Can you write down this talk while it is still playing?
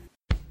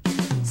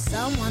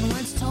Someone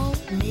once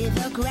told me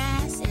the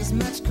grass is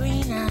much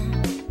greener.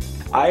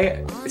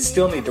 I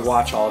still need to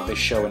watch all of this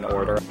show in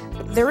order.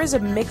 There is a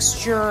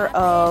mixture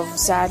of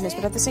sadness,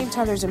 but at the same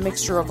time there's a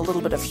mixture of a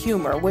little bit of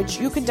humor, which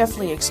you can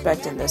definitely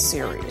expect in this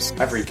series.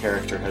 Every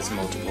character has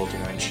multiple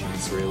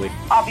dimensions, really.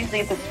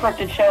 Obviously it's a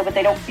scripted show, but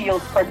they don't feel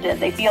scripted.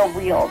 They feel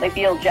real. They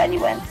feel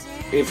genuine.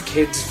 If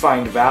kids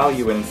find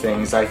value in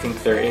things, I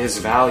think there is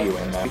value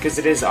in them. Because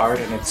it is art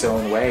in its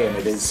own way, and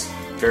it is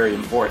very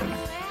important.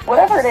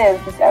 Whatever it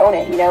is, just own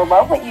it.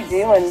 Love what you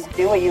do and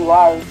do what you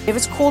love. If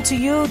it's cool to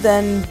you,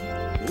 then,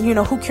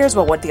 who cares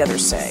about what the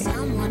others say?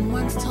 Someone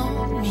once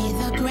told me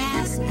the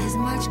grass is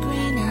much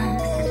greener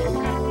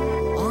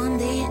on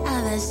the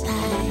other side.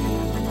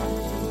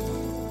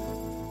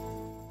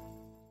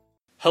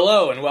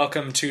 Hello, and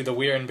welcome to the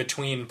We're in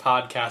Between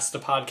podcast, the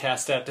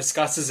podcast that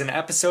discusses an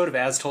episode of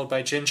As Told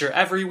by Ginger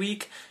every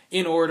week,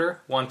 in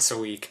order, once a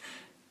week.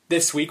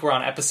 This week we're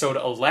on episode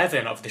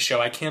 11 of the show.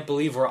 I can't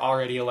believe we're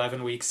already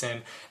 11 weeks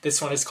in. This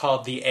one is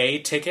called The A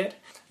Ticket.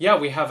 Yeah,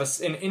 we have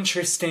an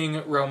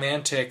interesting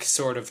romantic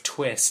sort of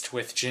twist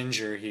with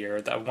Ginger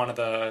here.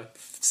 The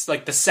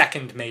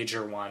second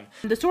major one.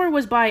 The story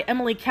was by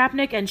Emily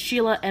Kapnick and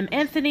Sheila M.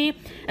 Anthony,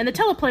 and the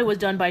teleplay was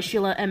done by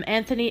Sheila M.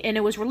 Anthony, and it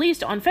was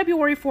released on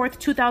February 4th,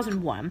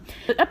 2001.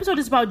 The episode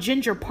is about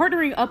Ginger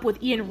partnering up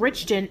with Ian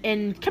Richton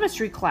in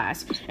chemistry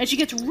class, and she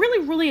gets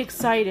really, really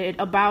excited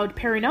about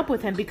pairing up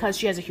with him because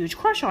she has a huge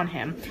crush on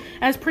him,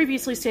 as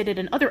previously stated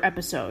in other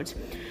episodes.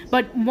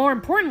 But more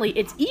importantly,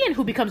 it's Ian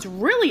who becomes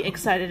really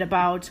excited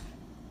about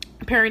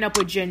pairing up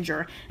with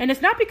Ginger. And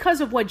it's not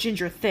because of what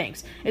Ginger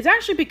thinks. It's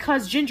actually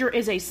because Ginger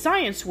is a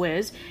science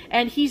whiz,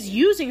 and he's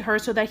using her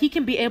so that he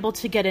can be able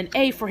to get an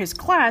A for his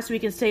class so he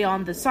can stay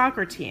on the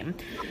soccer team.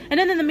 And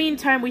then in the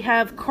meantime, we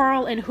have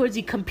Carl and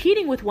Hoodsie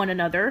competing with one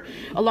another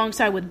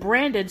alongside with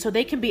Brandon so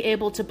they can be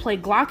able to play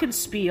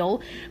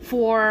glockenspiel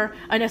for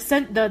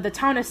the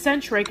town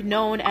eccentric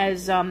known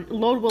as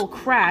Lodwell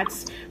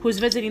Kratz, who's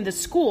visiting the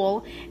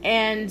school.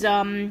 And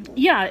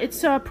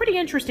it's a pretty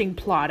interesting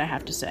plot, I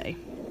have to say.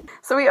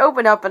 So we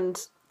open up and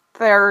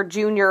their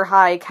junior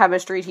high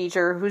chemistry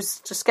teacher, who's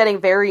just getting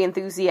very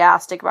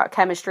enthusiastic about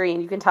chemistry,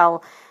 and you can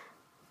tell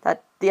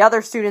that the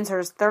other students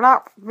they're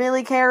not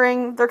really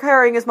caring. They're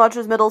caring as much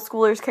as middle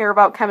schoolers care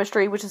about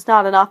chemistry, which is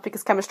not enough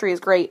because chemistry is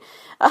great.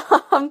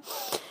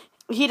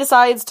 He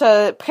decides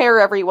to pair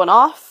everyone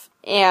off,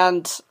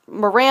 and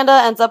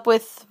Miranda ends up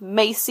with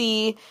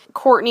Macy,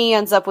 Courtney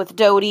ends up with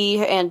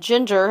Dodie, and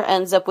Ginger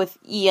ends up with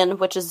Ian,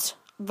 which is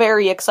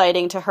very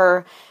exciting to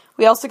her.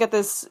 We also get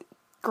this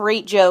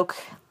great joke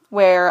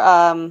where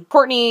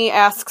Courtney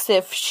asks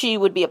if she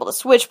would be able to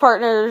switch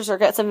partners or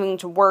get something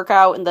to work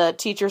out, and the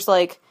teacher's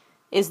like,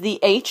 is the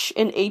H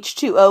in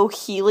H2O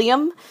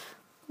helium?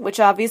 Which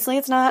obviously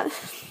it's not.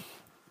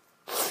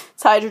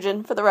 It's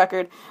hydrogen, for the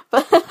record.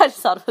 But I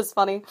just thought it was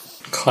funny.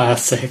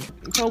 Classic.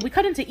 So we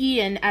cut into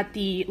Ian at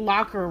the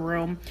locker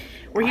room,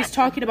 where he's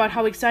talking about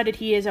how excited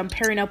he is on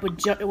pairing up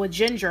with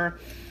Ginger,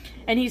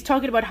 and he's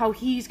talking about how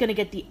he's going to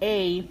get the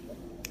A,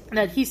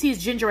 that he sees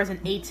Ginger as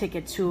an A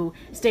ticket to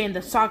stay in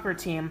the soccer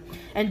team.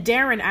 And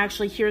Darren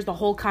actually hears the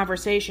whole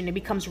conversation and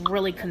becomes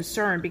really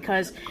concerned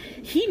because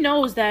he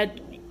knows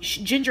that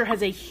Ginger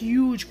has a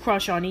huge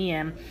crush on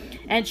Ian.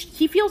 And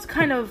he feels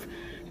kind of,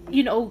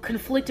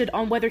 conflicted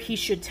on whether he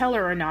should tell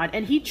her or not.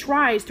 And he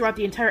tries throughout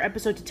the entire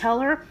episode to tell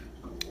her,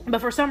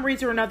 but for some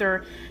reason or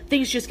another,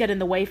 things just get in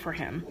the way for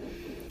him.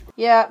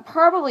 Yeah,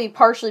 probably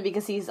partially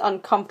because he's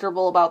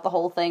uncomfortable about the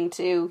whole thing,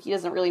 too. He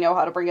doesn't really know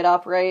how to bring it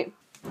up, right?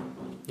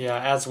 Yeah,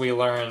 as we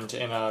learned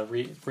in a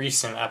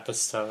recent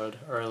episode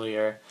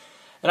earlier.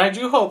 And I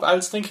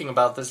was thinking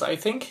about this, I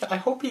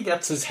hope he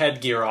gets his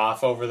headgear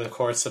off over the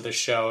course of the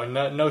show. And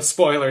no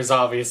spoilers,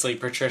 obviously,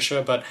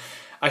 Patricia, but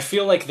I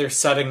feel like they're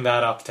setting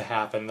that up to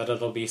happen, that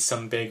it'll be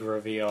some big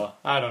reveal.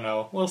 I don't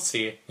know, we'll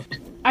see.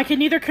 I can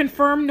neither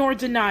confirm nor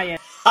deny it.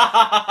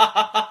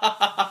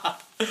 I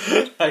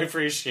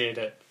appreciate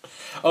it.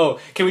 Oh,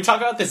 can we talk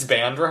about this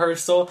band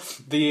rehearsal?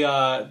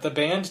 The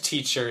band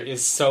teacher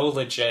is so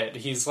legit.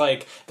 He's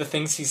like, the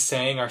things he's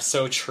saying are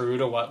so true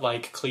to what,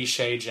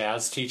 cliche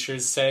jazz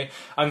teachers say.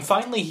 I'm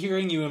finally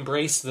hearing you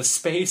embrace the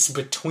space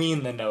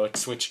between the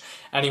notes, which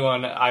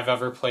anyone I've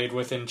ever played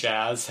with in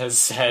jazz has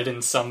said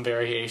in some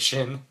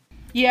variation.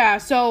 Yeah,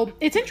 so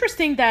it's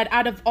interesting that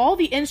out of all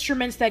the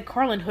instruments that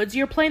Carl and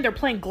Hoodsie are playing, they're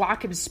playing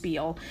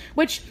glockenspiel,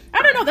 which,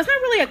 I don't know, that's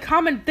not really a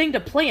common thing to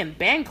play in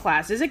band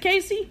class, is it,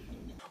 Casey?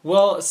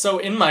 Well, so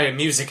in my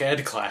music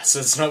ed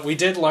classes, we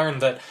did learn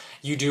that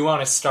you do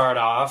want to start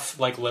off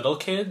like little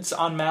kids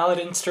on mallet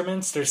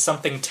instruments. There's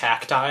something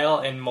tactile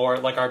and more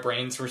like our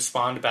brains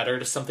respond better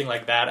to something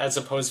like that as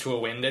opposed to a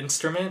wind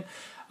instrument.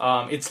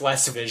 It's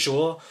less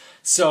visual.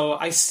 So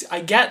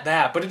I get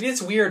that, but it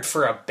is weird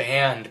for a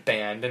band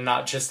and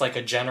not just like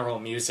a general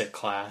music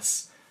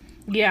class.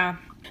 Yeah.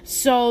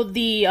 So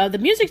the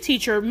music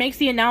teacher makes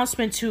the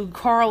announcement to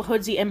Carl,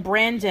 Hoodsie, and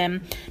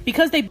Brandon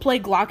because they play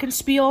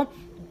glockenspiel.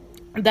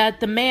 that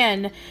the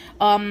man,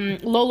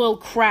 Lolo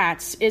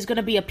Kratz, is going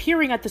to be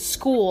appearing at the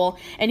school,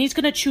 and he's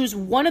going to choose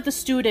one of the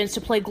students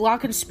to play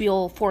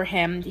glockenspiel for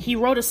him. He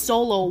wrote a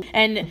solo,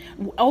 and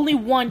only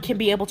one can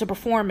be able to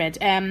perform it.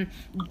 And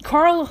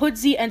Carl,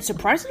 Hoodsie, and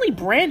surprisingly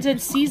Brandon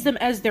sees them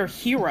as their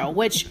hero,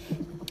 which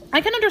I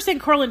can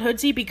understand Carl and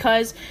Hoodsie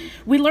because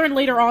we learn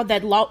later on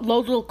that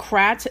Lolo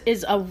Kratz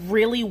is a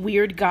really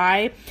weird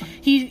guy.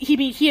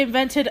 He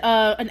invented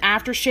an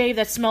aftershave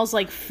that smells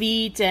like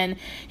feet, and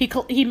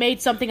he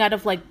made something out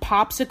of like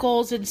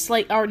popsicles and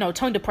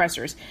tongue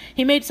depressors.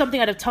 He made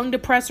something out of tongue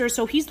depressors,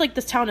 so he's like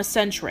this town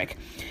eccentric.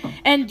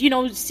 And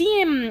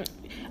seeing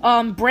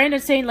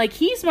Brandon saying like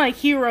he's my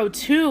hero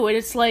too, and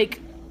it's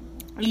like,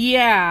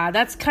 yeah,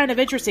 that's kind of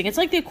interesting. It's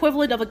like the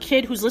equivalent of a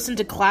kid who's listened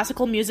to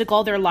classical music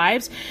all their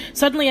lives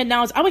suddenly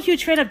announced, I'm a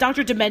huge fan of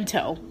Dr.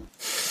 Demento.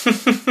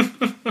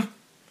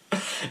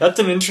 That's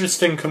an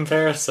interesting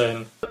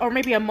comparison. Or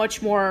maybe a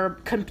much more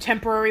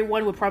contemporary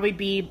one would probably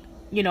be,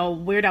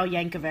 Weird Al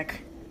Yankovic.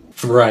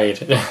 Right.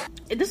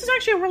 This is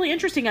actually a really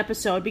interesting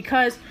episode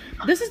because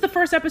this is the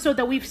first episode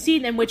that we've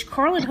seen in which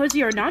Carl and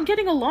Hoodsie are not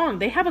getting along.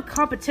 They have a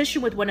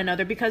competition with one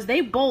another because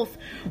they both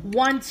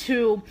want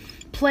to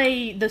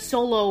play the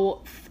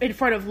solo in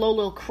front of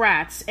Lolo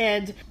Kratz,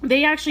 and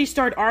they actually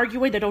start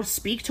arguing. They don't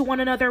speak to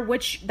one another,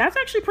 which that's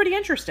actually pretty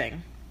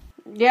interesting.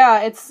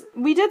 Yeah,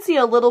 we did see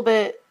a little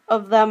bit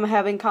of them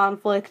having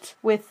conflict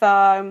with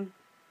why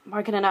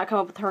can I not come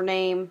up with her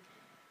name?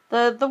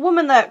 The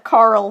woman that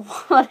Carl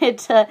wanted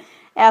to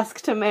ask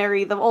to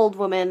marry, the old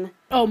woman.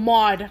 Oh,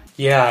 Maud.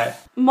 Yeah.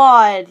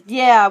 Maud,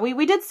 yeah.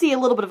 We did see a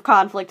little bit of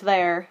conflict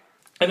there.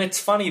 And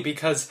it's funny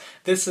because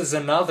this is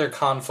another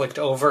conflict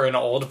over an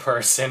old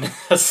person,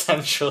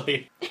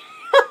 essentially.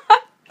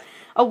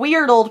 A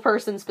weird old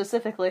person,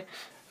 specifically.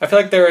 I feel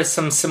like there are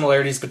some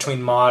similarities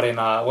between Maud and,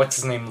 what's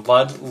his name,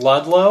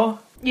 Ludlow?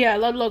 Yeah,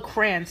 Ludlow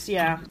Krantz,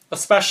 yeah.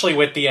 Especially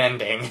with the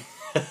ending.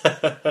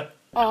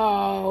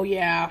 Oh,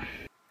 yeah.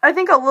 I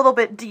think a little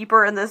bit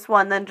deeper in this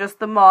one than just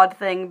the Maud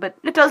thing, but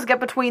it does get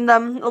between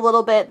them a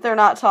little bit. They're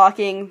not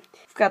talking.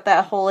 We've got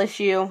that whole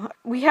issue.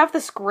 We have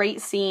this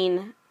great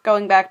scene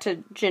going back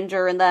to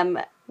Ginger and them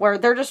where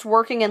they're just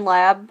working in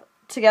lab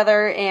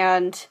together,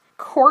 and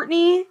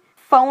Courtney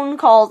phone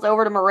calls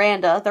over to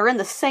Miranda. They're in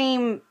the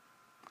same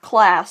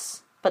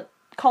class, but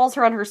calls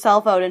her on her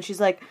cell phone, and she's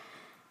like,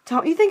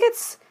 don't you think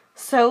it's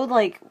so,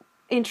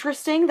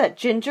 interesting that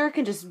Ginger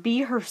can just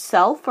be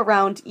herself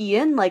around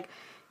Ian?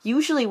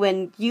 Usually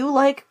when you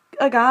like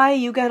a guy,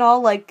 you get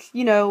all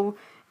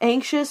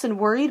anxious and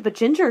worried, but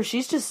Ginger,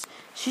 she's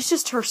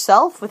just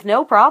herself with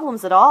no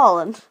problems at all.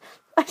 And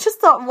I just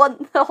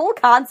thought the whole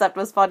concept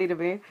was funny to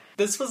me.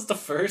 This was the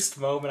first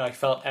moment I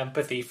felt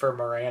empathy for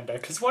Miranda,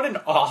 because what an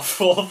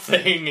awful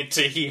thing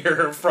to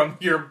hear from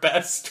your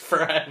best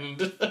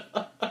friend.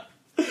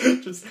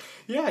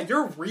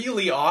 You're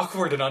really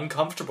awkward and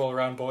uncomfortable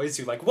around boys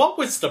you like. What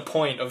was the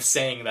point of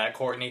saying that,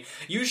 Courtney?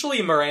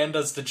 Usually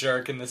Miranda's the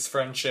jerk in this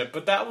friendship,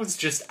 but that was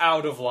just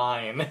out of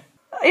line.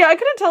 Yeah, I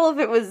couldn't tell if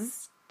it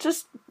was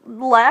just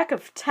lack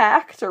of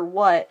tact or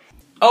what.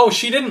 Oh,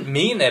 she didn't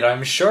mean it,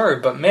 I'm sure,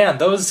 but man,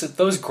 those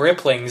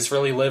griplings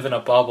really live in a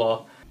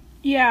bubble.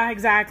 Yeah,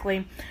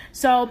 exactly.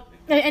 So,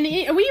 and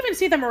we even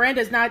see that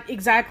Miranda is not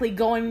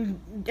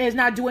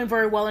doing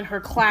very well in her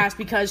class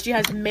because she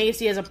has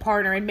Macy as a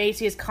partner, and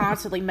Macy is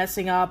constantly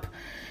messing up.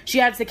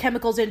 She adds the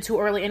chemicals in too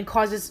early and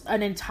causes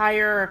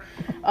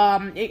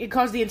it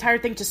causes the entire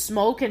thing to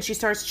smoke, and she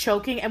starts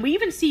choking. And we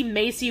even see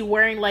Macy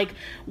wearing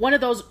one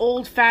of those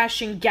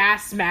old-fashioned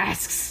gas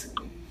masks.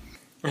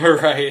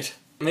 Right.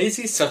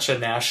 Macy's such a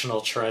national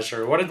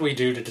treasure. What did we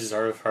do to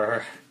deserve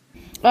her?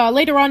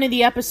 Later on in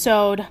the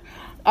episode,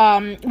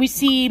 we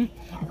see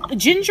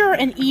Ginger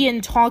and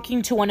Ian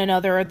talking to one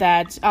another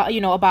that,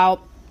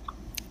 about,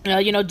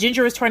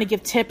 Ginger is trying to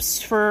give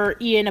tips for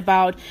Ian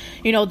about,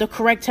 the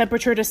correct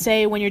temperature to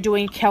say when you're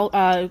doing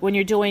chemistry,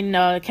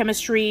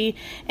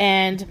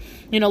 and,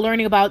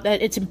 learning about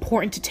that it's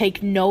important to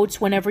take notes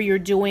whenever you're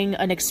doing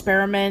an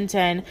experiment.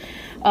 And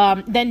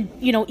then,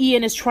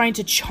 Ian is trying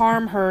to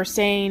charm her,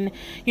 saying,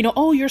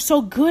 oh, you're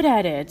so good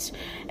at it.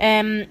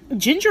 And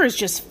Ginger is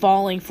just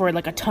falling for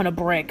a ton of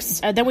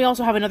bricks. And then we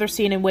also have another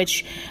scene in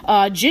which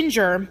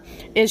Ginger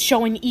is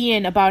showing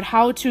Ian about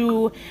how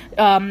to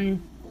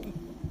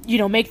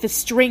make the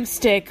string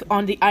stick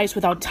on the ice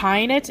without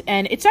tying it.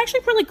 And it's actually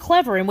really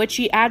clever, in which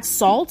he adds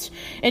salt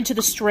into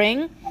the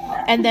string.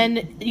 And then,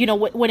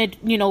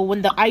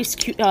 when the ice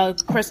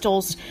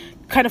crystals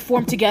kind of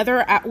form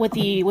together with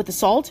the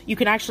salt, you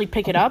can actually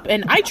pick it up.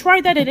 And I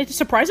tried that, and it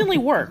surprisingly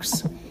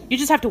works. You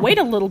just have to wait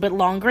a little bit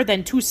longer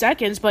than 2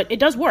 seconds, but it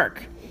does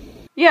work.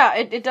 Yeah,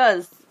 it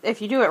does,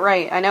 if you do it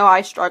right. I know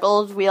I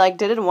struggled. We,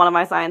 did it in one of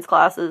my science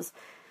classes.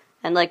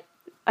 And,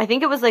 I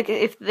think it was,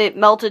 if it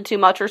melted too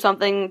much or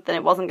something, then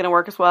it wasn't going to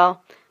work as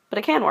well. but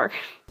it can work.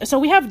 So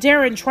we have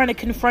Darren trying to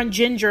confront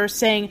Ginger,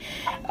 saying,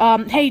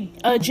 hey,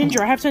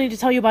 Ginger, I have something to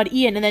tell you about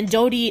Ian. And then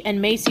Dodie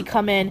and Macy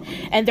come in,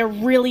 and they're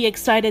really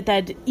excited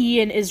that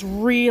Ian is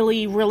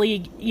really,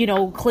 really,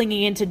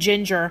 clinging into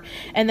Ginger.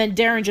 And then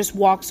Darren just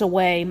walks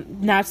away,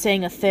 not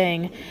saying a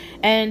thing.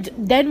 And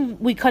then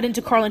we cut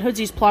into Carl and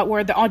Hoodsy's plot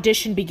where the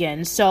audition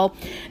begins. So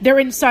they're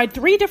inside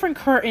 3 different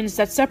curtains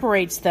that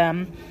separates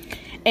them.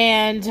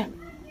 And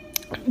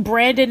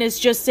Brandon is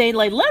just saying,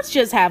 like, let's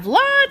just have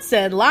lots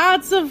and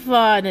lots of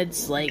fun.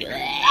 It's like,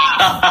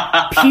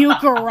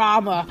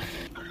 puke-a-rama.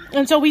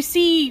 And so we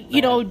see,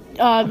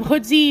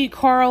 Hoodsy,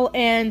 Carl,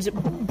 and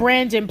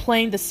Brandon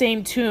playing the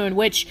same tune,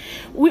 which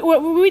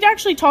we'd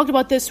actually talked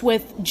about this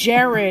with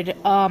Jared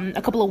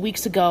a couple of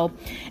weeks ago.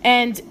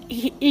 And,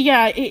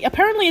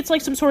 apparently it's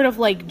like some sort of,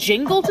 like,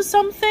 jingle to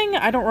something.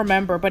 I don't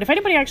remember. But if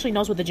anybody actually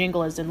knows what the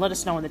jingle is, then let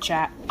us know in the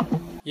chat.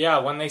 Yeah,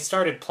 when they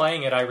started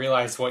playing it, I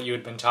realized what you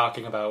had been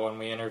talking about when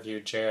we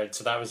interviewed Jared,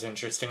 so that was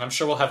interesting. I'm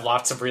sure we'll have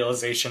lots of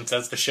realizations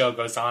as the show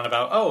goes on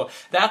about, oh,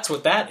 that's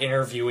what that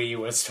interviewee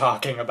was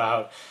talking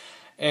about.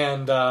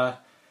 And, so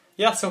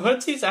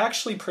Hoodsy's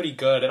actually pretty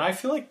good, and I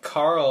feel like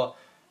Carl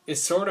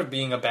is sort of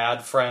being a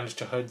bad friend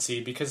to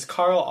Hoodsy, because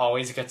Carl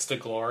always gets the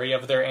glory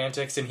of their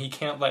antics, and he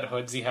can't let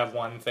Hoodsy have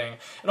one thing.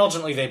 And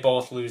ultimately, they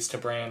both lose to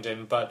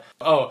Brandon, but,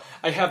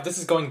 this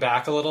is going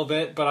back a little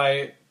bit, but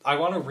I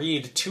want to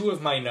read 2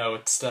 of my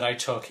notes that I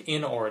took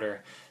in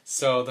order.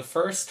 So the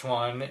first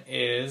one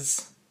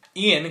is,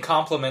 Ian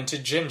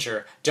complimented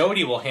Ginger.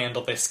 Dodie will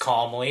handle this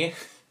calmly.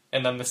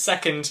 And then the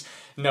second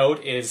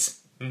note is,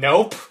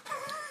 nope.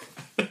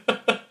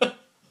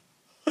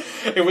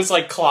 It was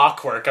like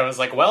clockwork. I was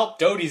like, well,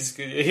 Dodie's,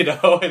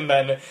 and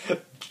then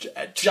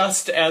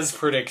just as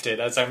predicted,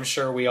 as I'm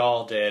sure we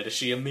all did,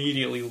 she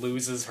immediately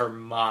loses her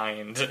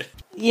mind.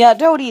 Yeah,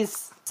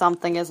 Dodie's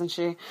something, isn't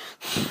she?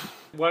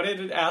 What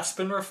did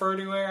Aspen refer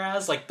to her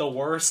as? Like the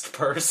worst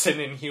person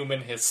in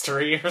human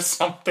history or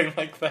something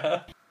like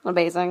that?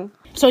 Amazing.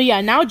 So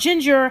now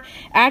Ginger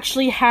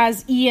actually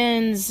has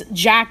Ian's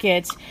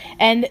jacket,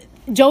 and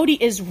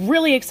Dodie is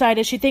really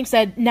excited. She thinks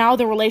that now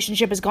the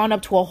relationship has gone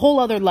up to a whole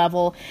other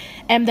level.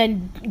 And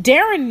then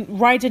Darren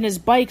rides in his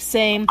bike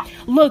saying,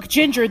 look,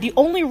 Ginger, the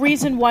only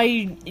reason why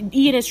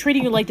Ian is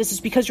treating you like this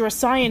is because you're a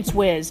science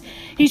whiz.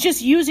 He's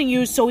just using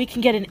you so he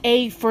can get an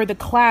A for the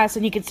class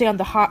and he can stay on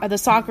the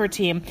soccer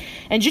team.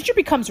 And Ginger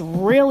becomes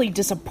really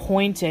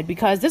disappointed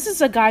because this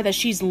is a guy that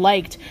she's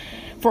liked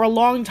for a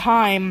long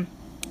time.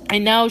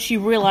 And now she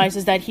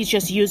realizes that he's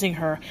just using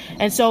her.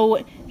 And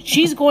so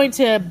she's going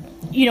to,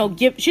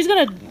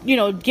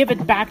 give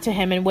it back to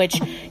him, in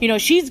which,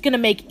 she's going to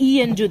make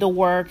Ian do the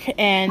work,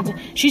 and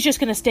she's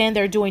just going to stand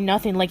there doing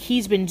nothing like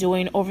he's been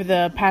doing over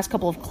the past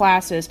couple of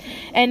classes.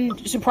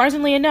 And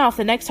surprisingly enough,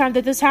 the next time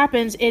that this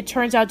happens, it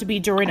turns out to be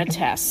during a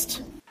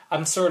test.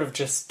 I'm sort of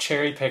just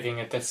cherry-picking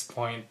at this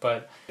point,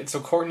 but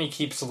so Courtney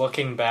keeps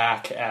looking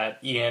back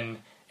at Ian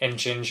and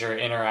Ginger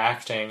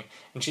interacting,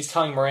 and she's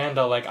telling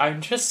Miranda, like,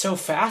 I'm just so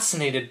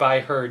fascinated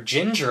by her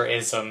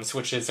Ginger-isms,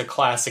 which is a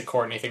classic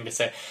Courtney thing to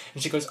say.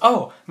 And she goes,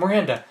 oh,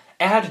 Miranda,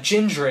 add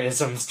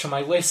Ginger-isms to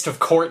my list of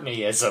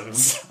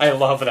Courtney-isms. I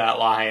love that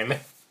line.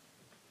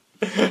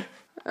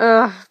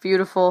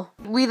 Beautiful.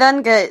 We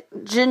then get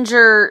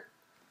Ginger,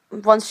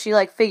 once she,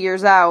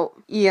 figures out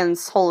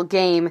Ian's whole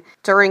game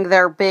during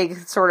their big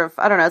sort of,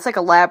 I don't know, it's like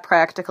a lab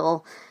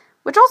practical,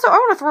 which also, I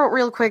want to throw it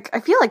real quick, I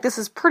feel like this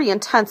is pretty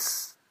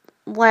intense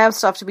lab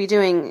stuff to be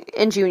doing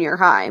in junior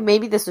high.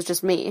 Maybe this is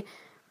just me,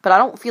 but I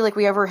don't feel like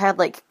we ever had,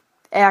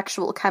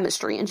 actual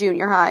chemistry in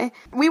junior high.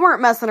 We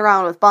weren't messing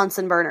around with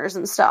Bunsen burners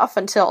and stuff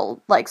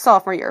until,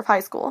 sophomore year of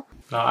high school.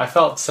 No, I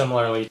felt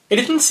similarly. It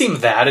didn't seem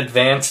that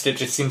advanced, it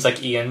just seems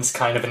like Ian's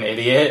kind of an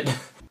idiot.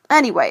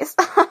 Anyways,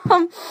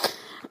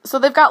 so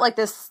they've got,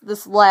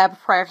 this lab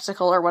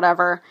practical or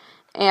whatever,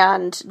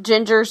 and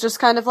Ginger's just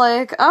kind of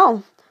like,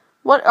 oh,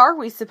 what are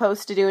we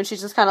supposed to do? And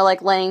she's just kind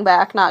of, laying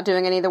back, not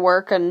doing any of the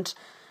work, and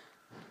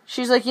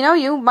she's like,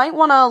 you might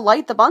want to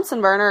light the Bunsen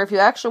burner if you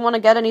actually want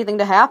to get anything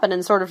to happen,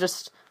 and sort of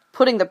just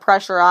putting the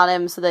pressure on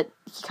him so that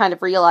he kind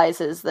of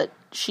realizes that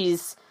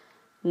she's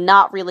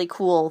not really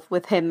cool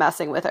with him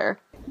messing with her.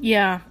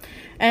 Yeah,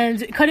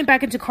 and cutting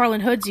back into Carl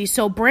and Hoodsy,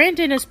 so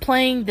Brandon is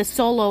playing the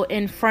solo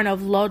in front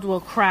of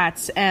Ludwig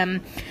Kratz,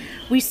 and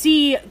we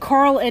see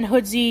Carl and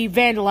Hoodsy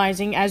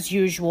vandalizing as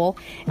usual,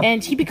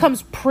 and he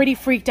becomes pretty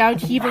freaked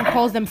out. He even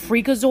calls them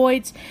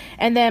freakazoids,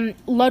 and then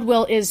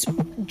Ludwig is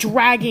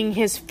dragging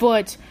his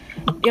foot.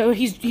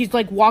 He's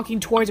walking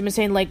towards him and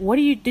saying, what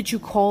did you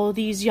call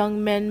these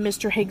young men,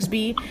 Mr.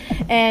 Higsby?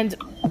 And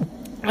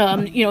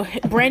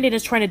Brandon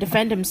is trying to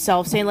defend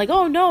himself, saying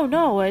oh,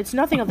 no, it's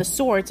nothing of the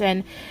sort.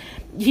 And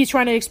he's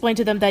trying to explain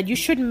to them that you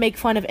shouldn't make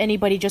fun of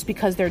anybody just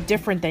because they're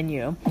different than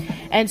you.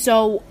 And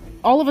so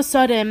all of a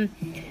sudden,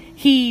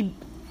 he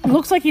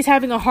looks like he's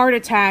having a heart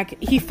attack.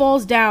 He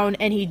falls down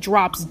and he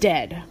drops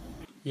dead.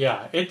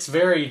 Yeah, it's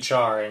very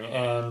jarring.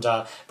 And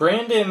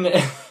Brandon,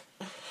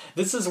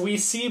 we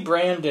see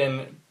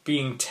Brandon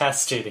being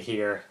tested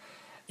here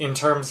in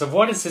terms of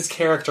what is his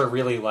character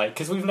really like,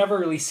 because we've never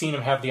really seen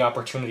him have the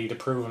opportunity to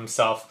prove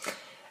himself.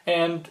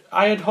 and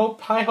I had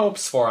high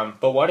hopes for him.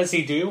 But what does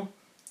he do?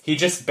 He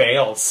just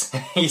bails.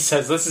 He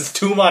says, "This is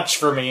too much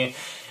for me," and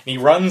he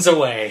runs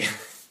away.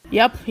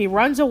 Yep, he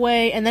runs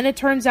away, and then it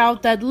turns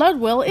out that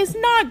Ludwig is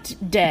not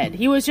dead.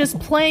 He was just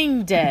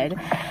playing dead.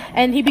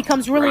 And he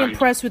becomes really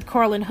impressed with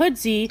Carl and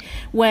Hoodsie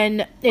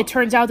when it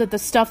turns out that the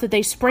stuff that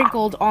they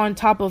sprinkled on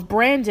top of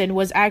Brandon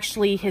was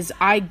actually Carl's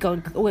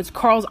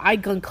eye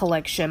gun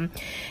collection.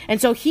 And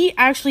so he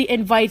actually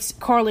invites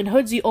Carl and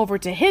Hoodsie over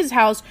to his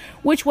house,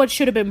 which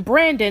should have been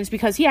Brandon's,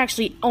 because he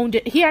actually owned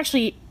it. He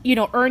actually,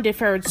 earned it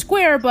fair and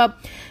square, but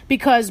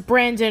because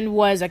Brandon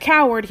was a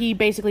coward, he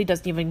basically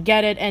doesn't even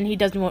get it, and he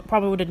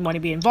probably didn't want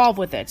to be involved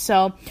with it.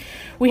 So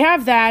we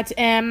have that,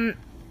 and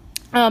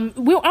I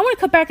want to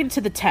cut back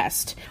into the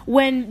test.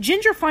 When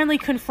Ginger finally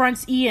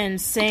confronts Ian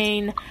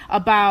saying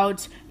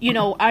about,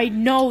 I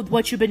know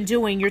what you've been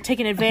doing, you're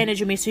taking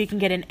advantage of me so you can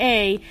get an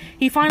A,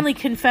 he finally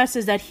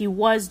confesses that he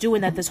was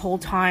doing that this whole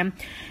time.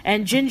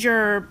 And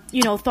Ginger,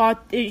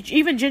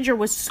 even Ginger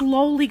was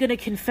slowly going to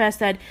confess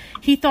that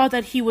he thought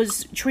that he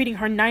was treating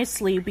her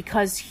nicely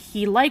because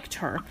he liked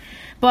her.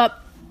 But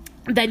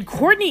then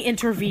Courtney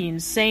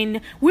intervenes,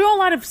 saying, "We're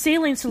all out of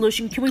saline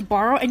solution, can we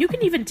borrow?" And you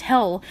can even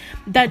tell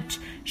that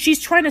she's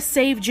trying to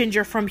save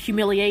Ginger from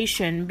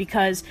humiliation,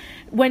 because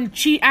when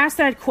she asks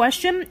that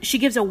question, she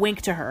gives a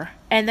wink to her,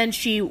 and then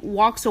she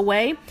walks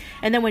away,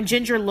 and then when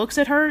Ginger looks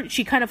at her,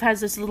 she kind of has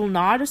this little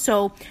nod.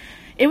 So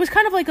it was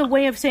kind of like a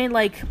way of saying,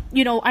 like,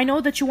 I know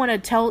that you want to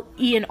tell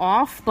Ian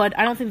off, but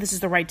I don't think this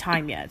is the right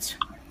time yet.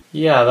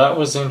 Yeah, that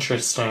was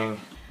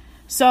interesting.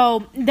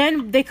 So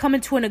then they come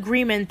into an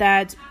agreement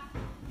that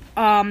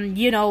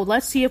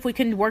let's see if we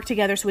can work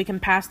together so we can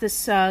pass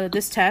this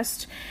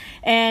test.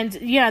 And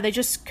yeah, they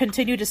just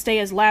continue to stay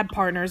as lab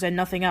partners and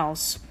nothing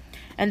else.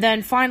 And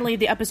then finally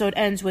the episode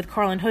ends with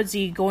Carl and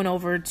Hoodsie going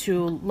over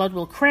to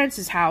Ludwig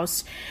Krantz's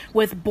house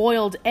with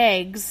boiled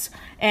eggs.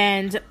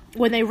 And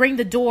when they ring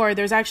the door,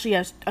 there's actually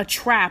a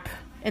trap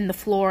in the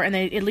floor, and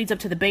it leads up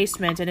to the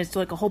basement, and it's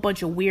like a whole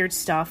bunch of weird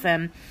stuff.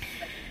 And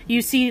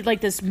you see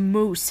like this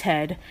moose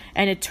head,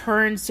 and it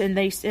turns, and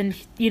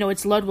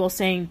it's Ludwig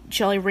saying,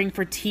 "Shall I ring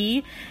for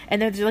tea?"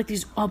 And then there's like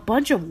a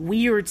bunch of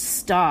weird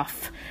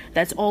stuff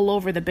that's all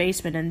over the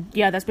basement. And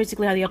yeah, that's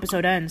basically how the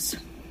episode ends.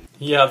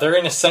 Yeah, they're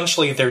in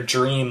essentially their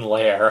dream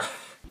lair.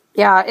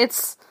 Yeah,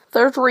 it's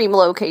their dream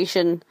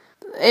location.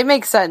 It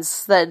makes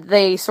sense that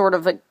they sort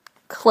of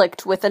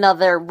clicked with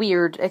another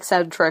weird,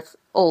 eccentric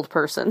old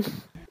person.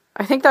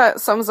 I think that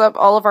sums up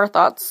all of our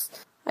thoughts.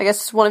 I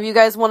guess one of you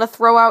guys want to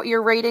throw out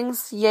your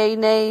ratings? Yay,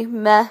 nay,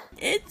 meh?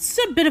 It's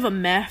a bit of a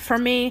meh for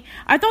me.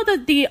 I thought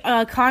that the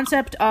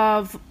concept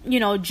of,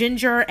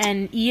 Ginger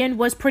and Ian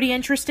was pretty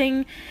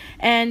interesting,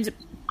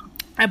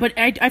 but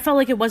I felt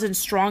like it wasn't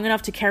strong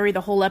enough to carry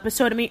the whole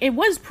episode. I mean, it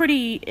was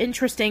pretty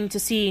interesting to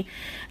see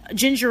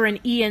Ginger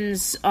and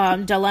Ian's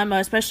dilemma,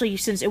 especially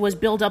since it was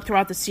built up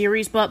throughout the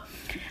series, but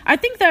I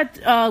think that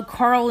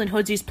Carl and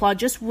Hoodsie's plot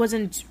just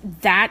wasn't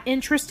that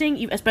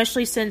interesting,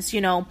 especially since,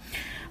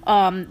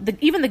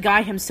 even the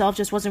guy himself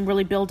just wasn't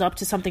really built up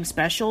to something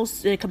special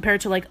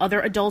compared to like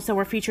other adults that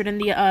were featured in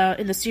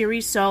the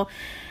series. So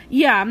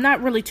yeah, I'm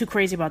not really too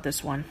crazy about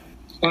this one.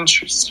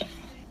 Interesting.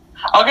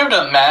 I'll give it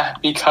a meh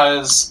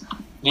because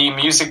the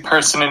music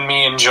person in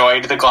me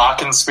enjoyed the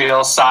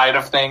glockenspiel side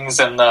of things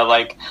and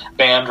the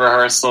band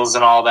rehearsals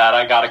and all that.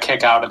 I got a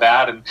kick out of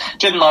that and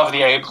didn't love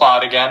the A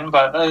plot again,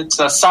 but it's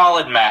a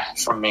solid meh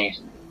from me.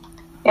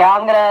 Yeah,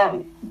 I'm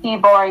gonna be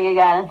boring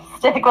again.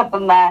 Stick with the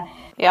meh.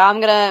 Yeah,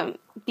 I'm gonna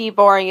be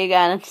boring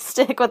again and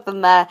stick with the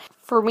meh.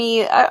 For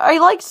me, I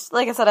liked,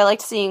 like I said, I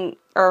liked seeing,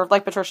 or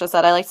like Patricia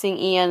said, I liked seeing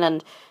Ian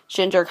and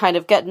Ginger kind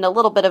of getting a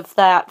little bit of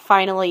that,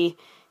 finally,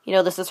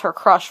 this is her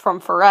crush from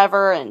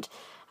forever, and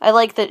I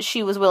like that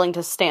she was willing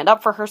to stand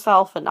up for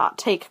herself and not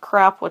take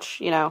crap,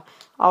 which,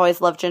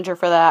 always loved Ginger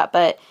for that,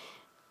 but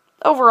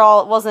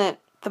overall, it wasn't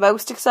the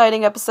most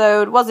exciting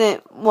episode,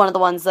 wasn't one of the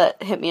ones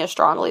that hit me as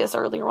strongly as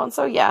earlier ones,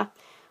 so yeah,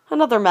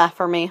 another meh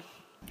for me.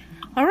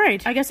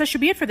 Alright, I guess that should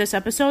be it for this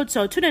episode,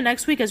 so tune in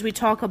next week as we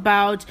talk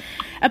about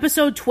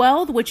episode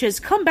 12, which is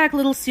Come Back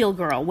Little Seal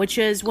Girl, which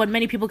is what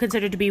many people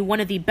consider to be one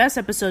of the best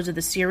episodes of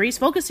the series,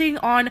 focusing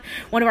on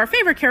one of our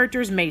favorite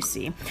characters,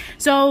 Macy.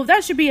 So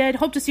that should be it.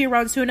 Hope to see you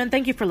around soon, and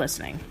thank you for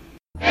listening.